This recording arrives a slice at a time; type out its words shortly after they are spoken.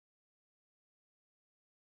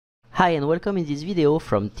Hi and welcome in this video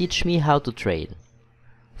from Teach Me How to Trade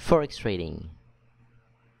Forex Trading.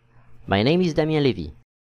 My name is Damien Levy.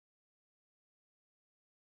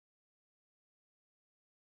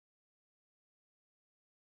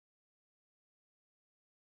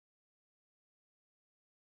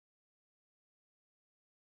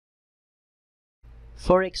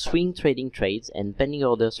 Forex swing trading trades and pending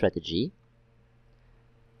order strategy.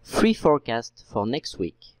 Free forecast for next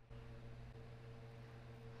week.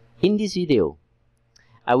 In this video,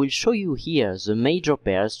 I will show you here the major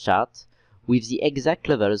pairs chart with the exact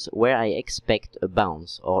levels where I expect a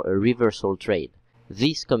bounce or a reversal trade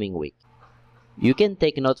this coming week. You can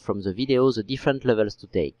take note from the video the different levels to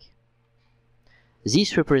take.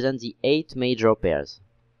 This represents the 8 major pairs.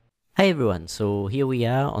 Hi everyone, so here we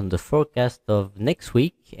are on the forecast of next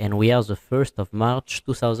week and we are the 1st of March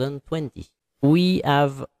 2020. We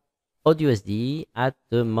have AUDUSD at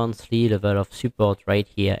the monthly level of support right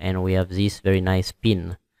here and we have this very nice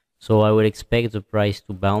pin. So I will expect the price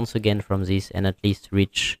to bounce again from this and at least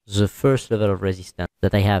reach the first level of resistance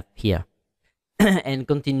that I have here and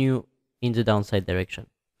continue in the downside direction.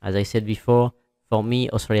 As I said before, for me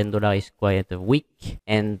Australian dollar is quite weak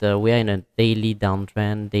and we are in a daily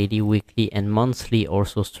downtrend, daily, weekly and monthly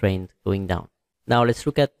also strained going down. Now let's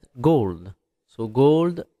look at gold. So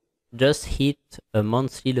gold just hit a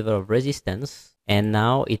monthly level of resistance and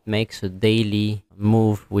now it makes a daily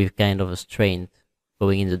move with kind of a strength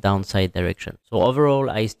going in the downside direction. So overall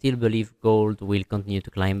I still believe gold will continue to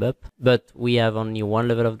climb up, but we have only one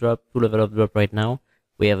level of drop, two level of drop right now.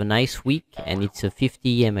 We have a nice week and it's a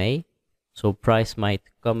 50 EMA, so price might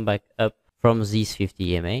come back up from this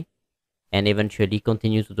 50 EMA and eventually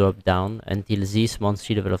continue to drop down until this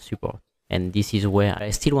monthly level of support. And this is where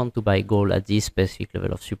I still want to buy gold at this specific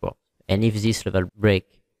level of support. And if this level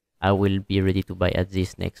break, I will be ready to buy at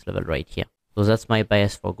this next level right here. So that's my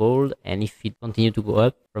bias for gold. And if it continue to go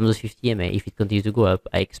up from the 50 EMA, if it continues to go up,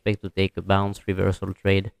 I expect to take a bounce reversal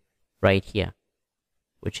trade right here,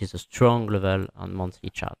 which is a strong level on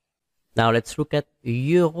monthly chart. Now let's look at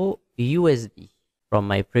EURUSD. From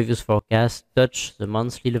my previous forecast, touch the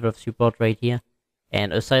monthly level of support right here.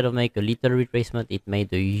 And aside of make a little retracement, it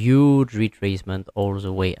made a huge retracement all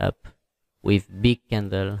the way up with big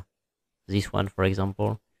candle. This one, for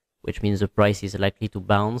example, which means the price is likely to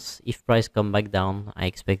bounce. If price come back down, I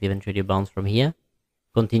expect eventually a bounce from here,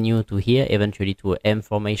 continue to here, eventually to a M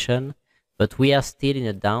formation. But we are still in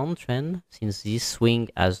a downtrend since this swing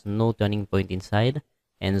has no turning point inside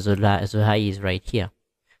and the high is right here.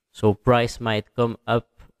 So price might come up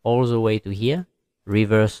all the way to here,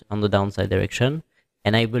 reverse on the downside direction.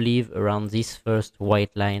 And I believe around this first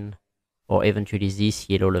white line or eventually this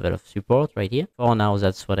yellow level of support right here. For now,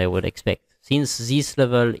 that's what I would expect. Since this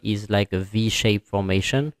level is like a V-shaped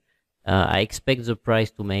formation, I expect the price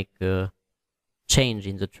to make a change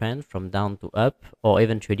in the trend from down to up or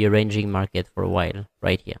eventually a ranging market for a while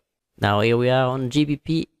right here. Now here we are on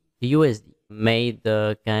GBPUSD. Made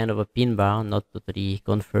kind of a pin bar, not totally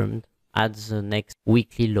confirmed, at the next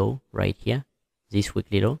weekly low right here, this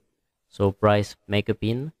weekly low. So price make a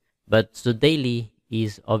pin, but the daily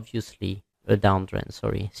is obviously a downtrend,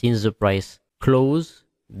 since the price close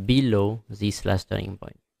below this last turning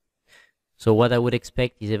point. So what I would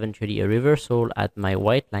expect is eventually a reversal at my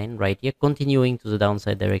white line right here, continuing to the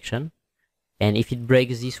downside direction. And if it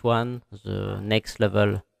breaks this one, the next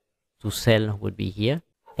level to sell would be here.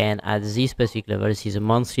 And at this specific level, this is a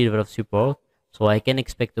monthly level of support. So I can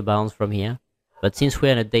expect a bounce from here. But since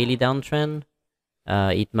we're in a daily downtrend,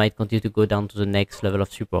 it might continue to go down to the next level of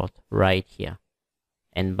support right here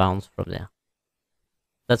and bounce from there.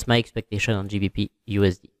 That's my expectation on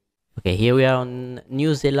GBPUSD. Okay, here we are on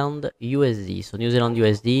New Zealand USD. So New Zealand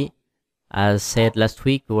USD, as said last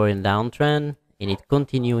week, we were in downtrend and it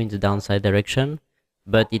continued in the downside direction,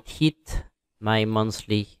 but it hit my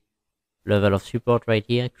monthly level of support right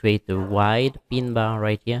here, create a wide pin bar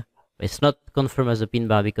right here. It's not confirmed as a pin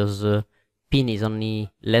bar because the pin is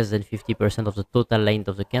only less than 50% of the total length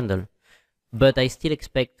of the candle. But I still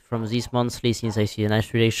expect from this monthly, since I see a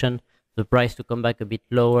nice relation, the price to come back a bit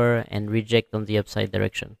lower and reject on the upside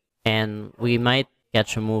direction. And we might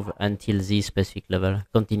catch a move until this specific level,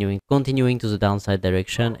 continuing to the downside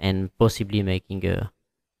direction and possibly making a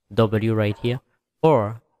W right here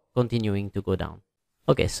or continuing to go down.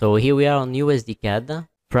 Okay, so here we are on USDCAD.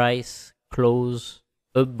 Price close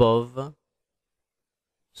above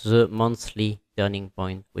the monthly turning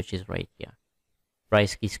point, which is right here.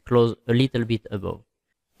 Price is close a little bit above,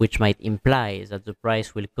 which might imply that the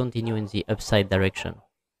price will continue in the upside direction.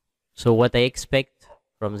 So what I expect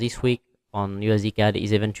from this week on USDCAD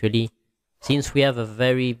is eventually, since we have a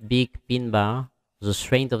very big pin bar The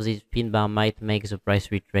strength of this pin bar might make the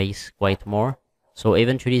price retrace quite more. So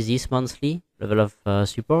eventually this monthly level of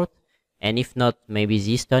support, and if not, maybe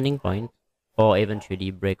this turning point, or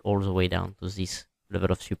eventually break all the way down to this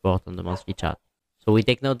level of support on the monthly chart. So we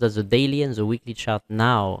take note that the daily and the weekly chart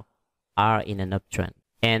now are in an uptrend.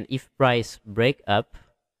 And if price break up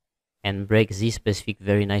and break this specific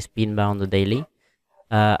very nice pin bar on the daily,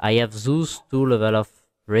 I have those two level of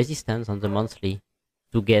resistance on the monthly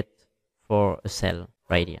to get for a sell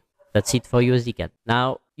right here. That's it for USDCAD.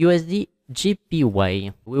 Now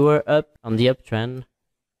USDJPY, we were up on the uptrend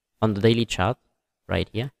on the daily chart right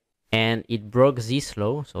here, and it broke this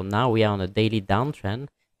low. So now we are on a daily downtrend,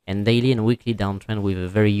 and daily and weekly downtrend with a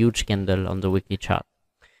very huge candle on the weekly chart.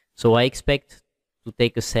 So I expect to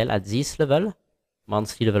take a sell at this level,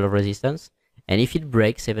 monthly level of resistance, and if it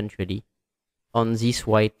breaks eventually on this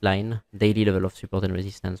white line, daily level of support and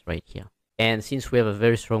resistance right here. And since we have a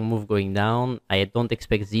very strong move going down, I don't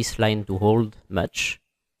expect this line to hold much,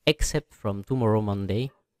 except from tomorrow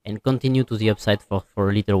Monday, and continue to the upside for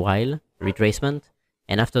a little while, retracement,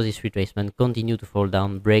 and after this retracement continue to fall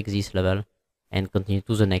down, break this level, and continue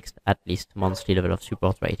to the next, at least monthly level of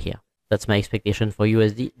support right here. That's my expectation for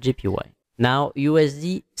USDJPY. Now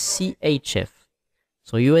USDCHF.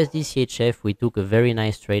 So USDCHF, we took a very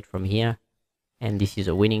nice trade from here, and this is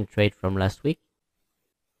a winning trade from last week,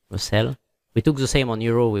 a sell. We took the same on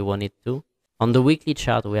euro, we won it too. On the weekly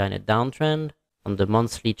chart we are in a downtrend, on the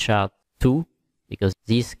monthly chart too, because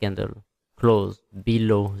this candle closed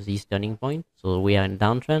below this turning point, so we are in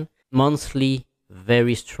downtrend. Monthly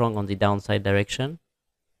very strong on the downside direction,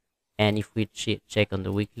 and if we check on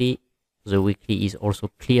the weekly is also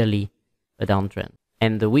clearly a downtrend,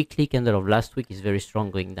 and the weekly candle of last week is very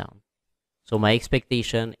strong going down. So my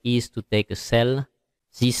expectation is to take a sell.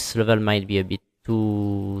 This level might be a bit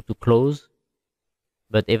too close,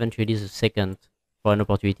 but eventually the second for an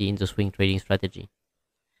opportunity in the swing trading strategy.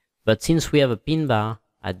 But since we have a pin bar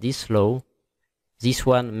at this low, this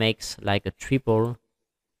one makes like a triple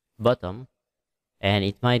bottom, and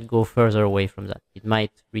it might go further away from that. It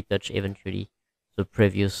might retouch eventually the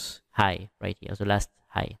previous high right here, the last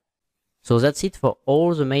high. So that's it for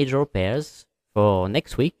all the major pairs for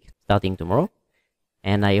next week, starting tomorrow.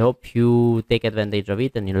 And I hope you take advantage of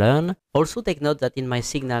it and you learn. Also take note that in my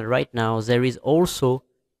signal right now, there is also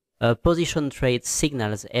a position trade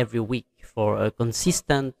signals every week for a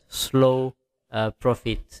consistent, slow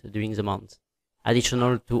profit during the month.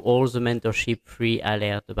 Additional to all the mentorship free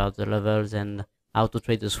alert about the levels and how to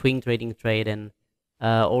trade the swing trading trade, and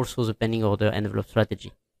also the pending order envelope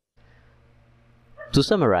strategy. To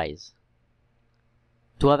summarize,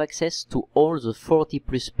 to have access to all the 40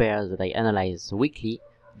 plus pairs that I analyze weekly,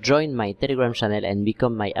 join my Telegram channel and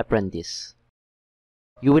become my apprentice.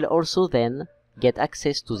 You will also then get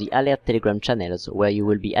access to the alert Telegram channels where you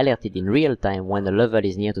will be alerted in real time when a level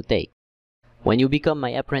is near to take. When you become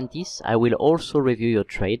my apprentice, I will also review your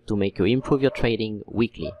trade to make you improve your trading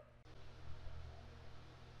weekly.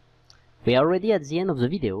 We are already at the end of the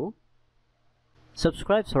video.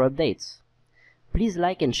 Subscribe for updates. Please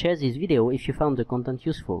like and share this video if you found the content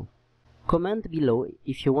useful. Comment below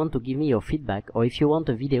if you want to give me your feedback or if you want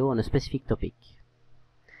a video on a specific topic.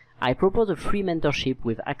 I propose a free mentorship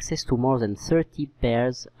with access to more than 30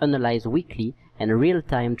 pairs analyzed weekly and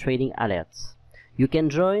real-time trading alerts. You can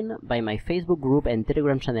join by my Facebook group and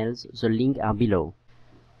Telegram channels, the links are below.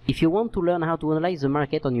 If you want to learn how to analyze the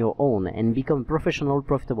market on your own and become a professional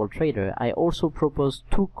profitable trader, I also propose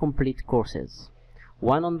 2 complete courses.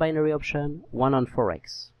 One on binary option, one on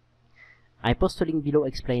Forex. I post a link below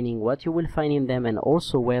explaining what you will find in them and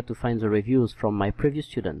also where to find the reviews from my previous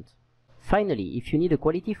students. Finally, if you need a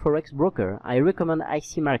quality Forex broker, I recommend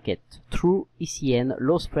IC Market through ECN,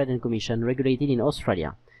 low spread and commission, regulated in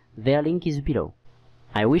Australia. Their link is below.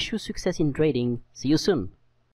 I wish you success in trading. See you soon!